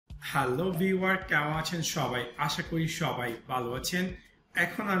Hello viewer, কেমন আছেন সবাই? আশা করি সবাই ভালো আছেন।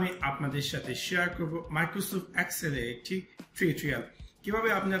 এখন আমি আপনাদের সাথে শেয়ার করব মাইক্রোসফট এক্সেল এর একটি টিউটোরিয়াল। কিভাবে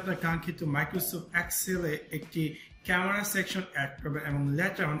আপনি আপনার কাঙ্ক্ষিত মাইক্রোসফট এক্সেল এ একটি ক্যামেরা সেকশন অ্যাড করবেন এবং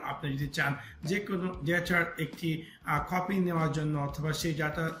লেটার অন আপনি যদি চান যে কোনো ডেটার একটি কপি নেওয়ার জন্য অথবা সেই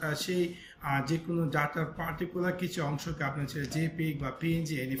ডাটা যে কোনো ডাটার পার্টিকুলার কিছু অংশকে আপনার ছেড়ে জেপিইজি বা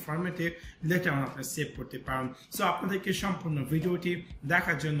পিএনজি এনি ফরম্যাটে লেটার অন আপনি সেভ করতে পারেন। সো আপনাদেরকে সম্পূর্ণ ভিডিওটি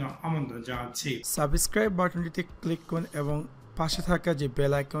দেখার জন্য আমন্ত্রণ জানাচ্ছি। সাবস্ক্রাইব বাটনটিতে ক্লিক করুন এবং পাশে থাকা যে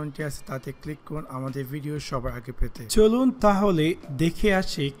বেল আইকনটি আছে তাতে ক্লিক করুন আমাদের ভিডিও সবার আগে পেতে। চলুন তাহলে দেখে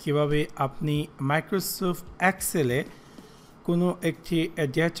আসি কিভাবে আপনি মাইক্রোসফট এক্সেলে কোনো একটি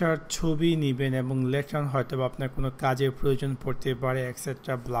ডেটার ছবি নেবেন এবং লেটার হয়তো আপনার কোনো কাজের প্রয়োজন পড়তে পারে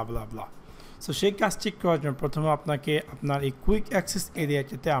এক্সেট্রা ব্লা ব্লা ব্লা। সো সেই কাজটি করার জন্য প্রথমে আপনাকে আপনার এই কুইক অ্যাক্সেস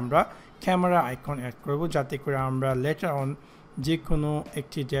এরিয়াটিতে আমরা ক্যামেরা আইকন অ্যাড করব, যাতে করে আমরা লেটার অন যে কোনো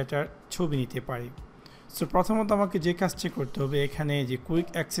একটি ডেটার ছবি নিতে পারি। সো প্রথমত আমাকে যে কাজটি করতে হবে, এখানে যে কুইক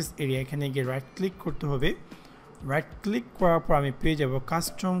অ্যাক্সেস এরিয়া এখানে গিয়ে রাইট ক্লিক করতে হবে। রাইট ক্লিক করার পর আমি পেয়ে যাব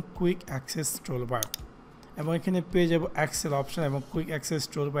কাস্টম কুইক অ্যাক্সেস টুলবার এবং এখানে পেয়ে যাব এক্সেল অপশন এবং কুইক অ্যাক্সেস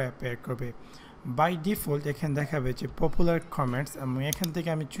টুলবার অ্যাপেয়ার করবে। বাই ডিফল্ট এখানে দেখাবে যে পপুলার কমেন্টস এবং এখান থেকে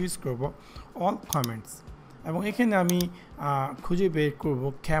আমি চুজ করব অল কমেন্টস এবং এখানে আমি খুঁজে বের করব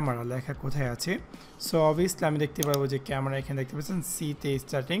ক্যামেরা লেখা কোথায় আছে। সো অবভিয়াসলি আমি দেখতে পারবো যে ক্যামেরা এখানে দেখতে পাচ্ছেন সিতে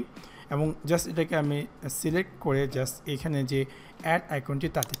স্টার্টিং এবং জাস্ট এটাকে আমি সিলেক্ট করে জাস্ট এখানে যে অ্যাড আইকনটি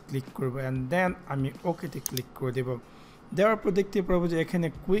তাতে ক্লিক করব অ্যান্ড দেন আমি ওকেতে ক্লিক করে দেব। দেওয়ার পর দেখতে পারবো যে এখানে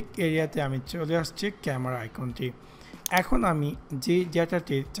কুইক এরিয়াতে আমি চলে আসছে ক্যামেরা আইকনটি। এখন আমি যে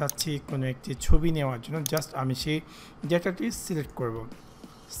ডেটাটি চাচ্ছি কোনো একটি ছবি নেওয়ার জন্য জাস্ট আমি সেই ডেটাটি সিলেক্ট করব।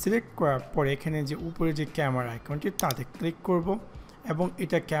 সিলেক্ট করার পরে এখানে যে উপরে যে ক্যামেরা আইকনটি তাতে ক্লিক করব এবং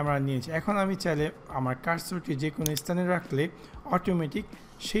এটা ক্যামেরা নিয়েছে। এখন আমি চাইলে আমার কার্সরটি যে কোনো স্থানে রাখলে অটোমেটিক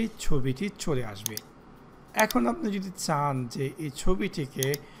সেই ছবিটি চলে আসবে। এখন আপনি যদি চান যে এই ছবিটিকে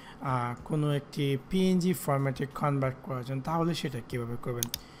কোনো একটি পিএনজি ফরম্যাটে কনভার্ট করার জন্য, তাহলে সেটা কীভাবে করবেন?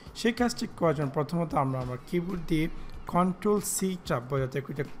 সেই কাজটি করার জন্য প্রথমত আমরা আমার কিবোর্ড দিয়ে Ctrl+C চাপবো যাতে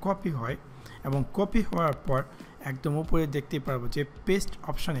এটা কপি হয় এবং কপি হওয়ার পর একদম উপরে দেখতে পারবো যে পেস্ট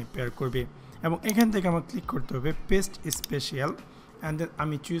অপশানে পেয়ার করবে এবং এখান থেকে আমার ক্লিক করতে হবে পেস্ট স্পেশাল অ্যান্ড দেন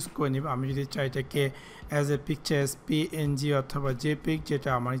আমি চুজ করে নেব। আমি যদি চাই এটাকে অ্যাজ এ পিকচার পিএনজি অথবা জেপিইজি যেটা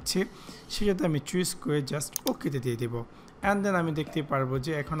আমার ইচ্ছে সেটাতে আমি চুজ করে জাস্ট ওকেতে দিয়ে দেবো। অ্যান্ড দেন আমি দেখতে পারবো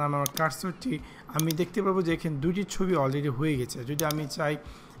যে এখন আমার কার্সরটি আমি দেখতে পারবো যে এখানে দুটি ছবি অলরেডি হয়ে গেছে। যদি আমি চাই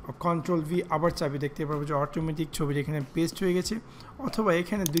Ctrl+V আবার চাবি দেখতে পারবো যে অটোমেটিক ছবিটি এখানে পেস্ট হয়ে গেছে অথবা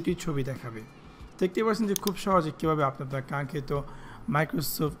এখানে দুটি ছবি দেখাবে। দেখতে পাচ্ছেন যে খুব সহজে কীভাবে আপনার কাঙ্ক্ষিত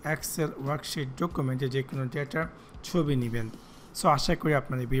মাইক্রোসফট এক্সেল ওয়ার্কশিট ডকুমেন্টে যে কোনো ডেটার ছবি নেবেন। সো আশা করি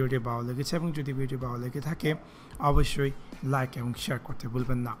আপনাদের ভিডিওটি ভালো লেগেছে এবং যদি ভিডিও ভালো লেগে থাকে অবশ্যই লাইক এবং শেয়ার করতে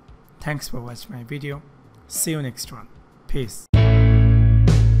ভুলবেন না। Thanks for watching my video. C you next one. Peace.